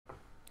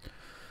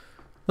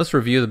Let's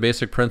review the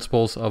basic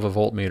principles of a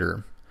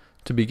voltmeter.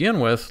 To begin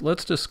with,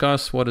 let's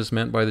discuss what is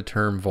meant by the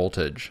term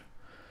voltage.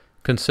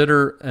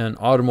 Consider an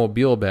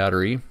automobile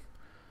battery.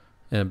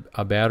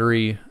 A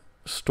battery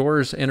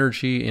stores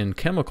energy in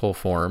chemical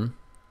form.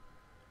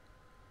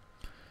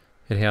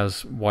 It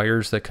has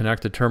wires that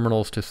connect the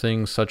terminals to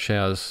things such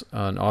as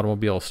an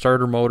automobile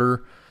starter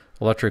motor,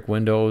 electric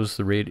windows,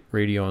 the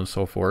radio, and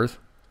so forth.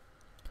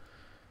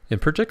 In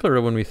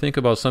particular, when we think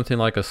about something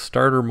like a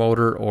starter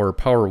motor or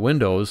power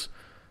windows,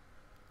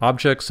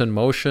 objects in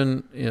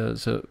motion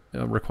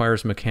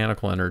requires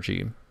mechanical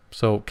energy.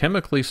 So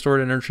chemically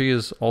stored energy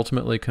is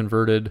ultimately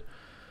converted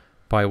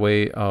by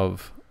way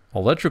of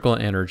electrical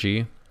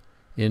energy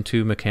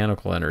into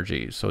mechanical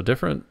energy. So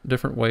different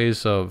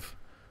ways of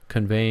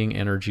conveying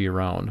energy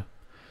around.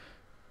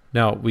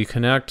 Now we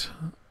connect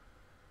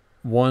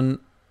one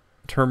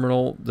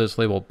terminal that's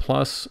labeled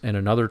plus and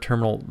another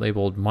terminal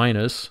labeled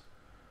minus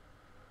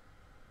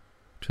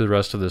to the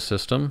rest of the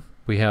system.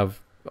 We have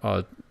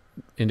an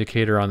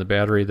indicator on the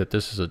battery that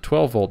this is a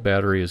 12-volt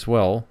battery as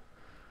well.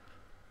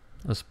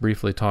 Let's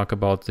briefly talk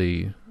about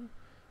the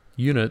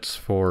units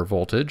for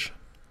voltage.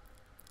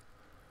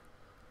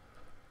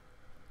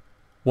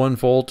 1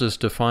 volt is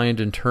defined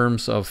in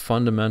terms of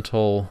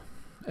fundamental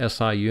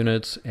SI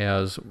units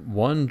as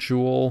 1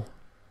 joule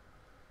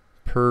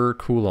per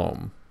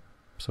coulomb.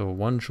 So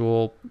 1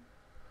 joule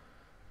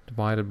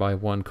divided by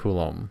 1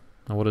 coulomb.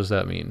 Now what does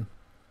that mean?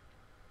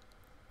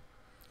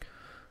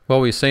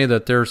 Well, we say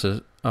that there's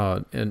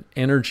an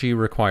energy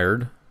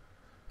required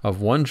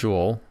of 1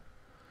 joule,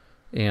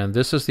 and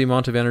this is the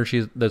amount of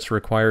energy that's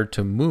required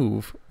to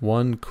move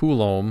 1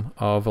 coulomb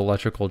of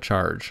electrical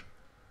charge.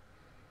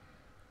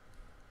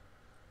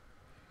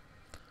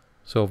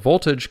 So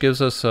voltage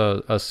gives us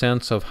a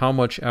sense of how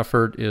much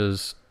effort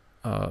is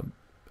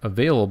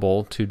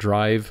available to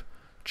drive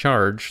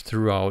charge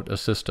throughout a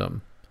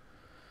system.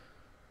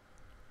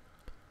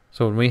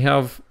 So when we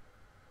have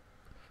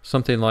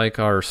something like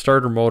our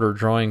starter motor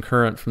drawing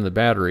current from the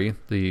battery,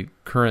 the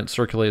current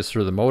circulates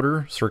through the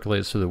motor,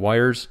 circulates through the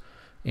wires,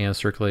 and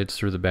circulates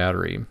through the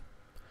battery.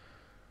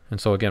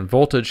 And so again,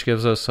 voltage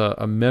gives us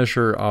a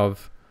measure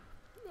of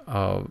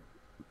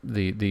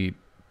the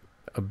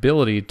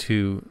ability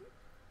to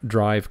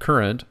drive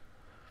current.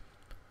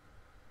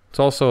 It's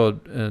also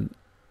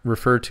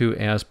referred to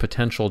as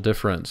potential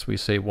difference. We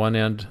say one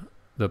end,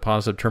 the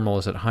positive terminal,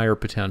 is at higher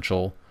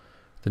potential,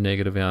 the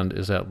negative end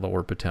is at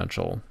lower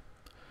potential.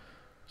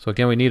 So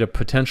again, we need a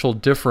potential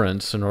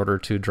difference in order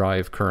to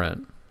drive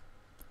current.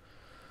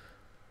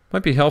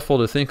 Might be helpful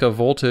to think of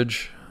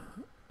voltage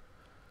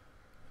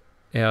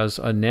as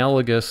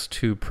analogous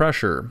to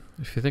pressure.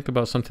 If you think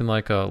about something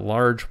like a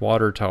large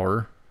water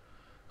tower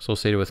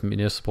associated with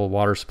municipal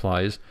water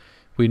supplies,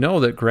 we know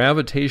that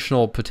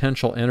gravitational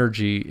potential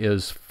energy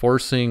is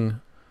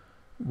forcing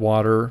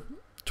water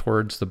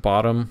towards the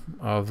bottom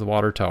of the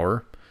water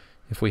tower.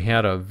 If we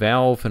had a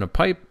valve and a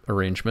pipe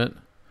arrangement,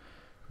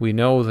 we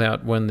know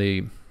that when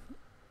the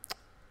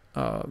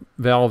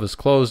valve is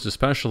closed,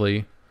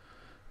 especially,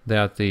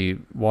 that the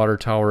water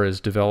tower is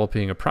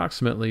developing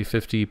approximately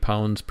 50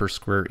 pounds per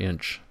square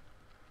inch.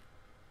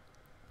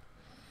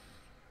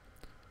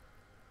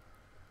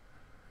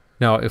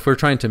 Now, if we're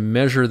trying to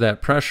measure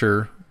that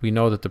pressure, we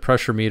know that the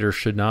pressure meter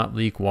should not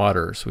leak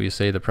water. So we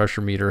say the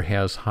pressure meter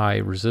has high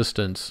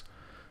resistance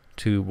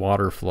to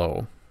water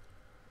flow.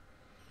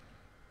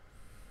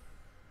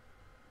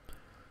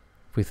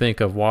 If we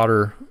think of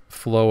water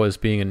flow as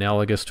being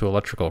analogous to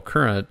electrical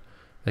current,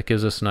 that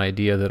gives us an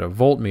idea that a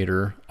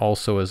voltmeter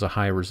also is a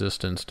high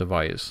resistance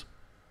device.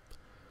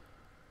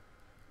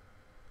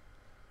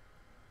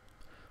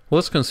 Well,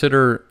 let's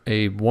consider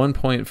a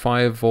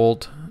 1.5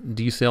 volt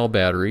D-cell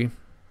battery.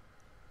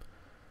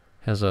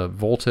 Has a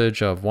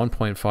voltage of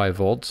 1.5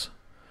 volts.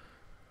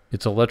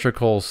 Its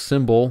electrical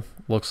symbol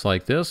looks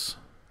like this,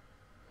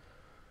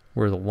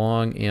 where the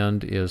long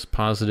end is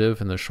positive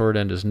and the short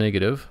end is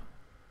negative.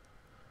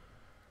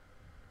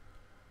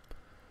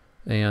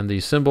 And the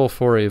symbol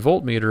for a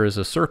voltmeter is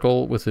a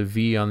circle with a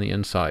V on the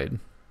inside.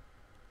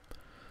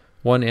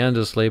 One end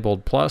is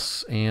labeled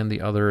plus and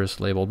the other is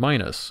labeled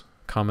minus,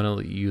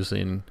 commonly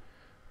using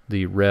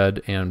the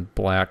red and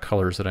black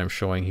colors that I'm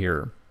showing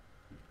here.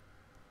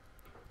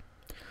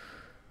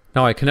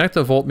 Now I connect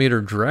the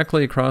voltmeter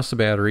directly across the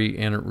battery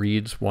and it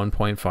reads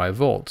 1.5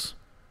 volts.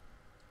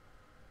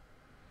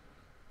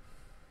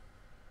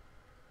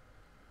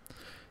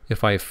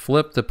 If I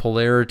flip the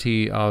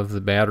polarity of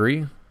the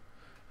battery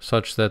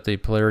such that the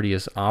polarity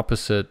is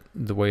opposite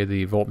the way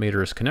the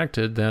voltmeter is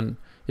connected, then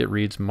it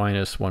reads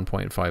minus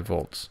 1.5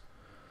 volts.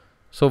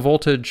 So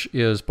voltage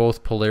is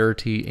both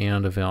polarity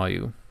and a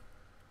value.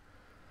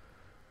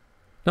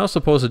 Now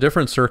suppose a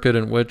different circuit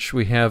in which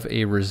we have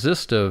a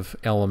resistive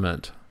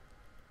element.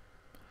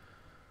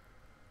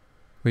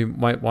 We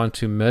might want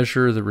to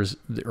measure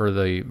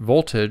the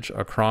voltage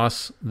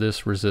across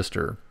this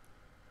resistor.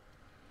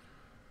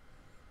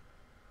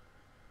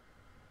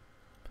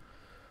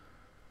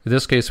 In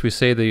this case, we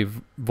say the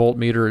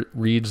voltmeter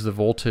reads the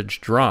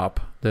voltage drop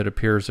that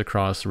appears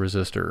across the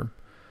resistor.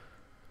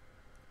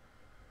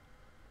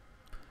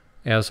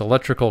 As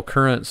electrical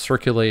current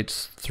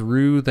circulates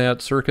through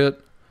that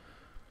circuit,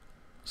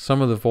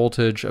 some of the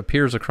voltage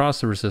appears across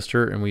the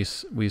resistor, and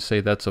we say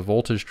that's a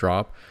voltage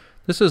drop.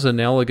 This is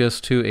analogous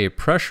to a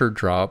pressure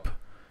drop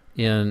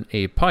in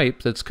a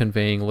pipe that's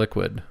conveying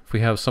liquid. If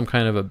we have some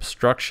kind of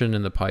obstruction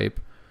in the pipe,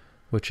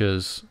 which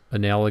is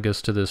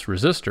analogous to this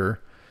resistor,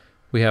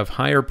 we have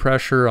higher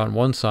pressure on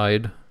one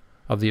side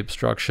of the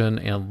obstruction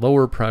and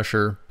lower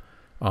pressure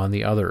on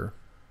the other.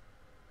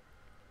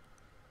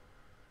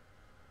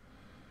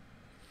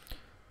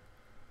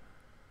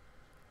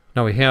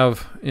 Now we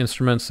have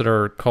instruments that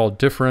are called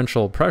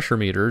differential pressure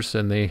meters,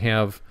 and they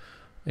have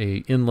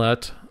an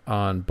inlet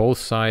on both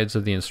sides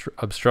of the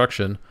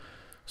obstruction.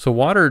 So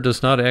water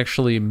does not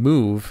actually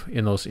move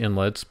in those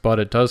inlets, but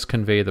it does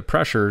convey the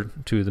pressure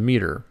to the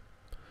meter.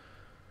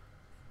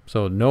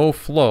 So no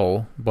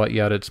flow, but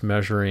yet it's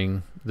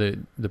measuring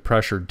the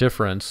pressure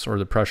difference or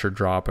the pressure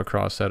drop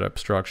across that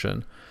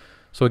obstruction.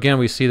 So again,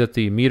 we see that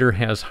the meter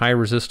has high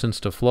resistance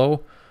to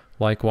flow.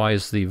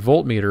 Likewise, the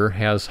voltmeter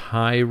has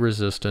high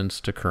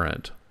resistance to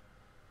current.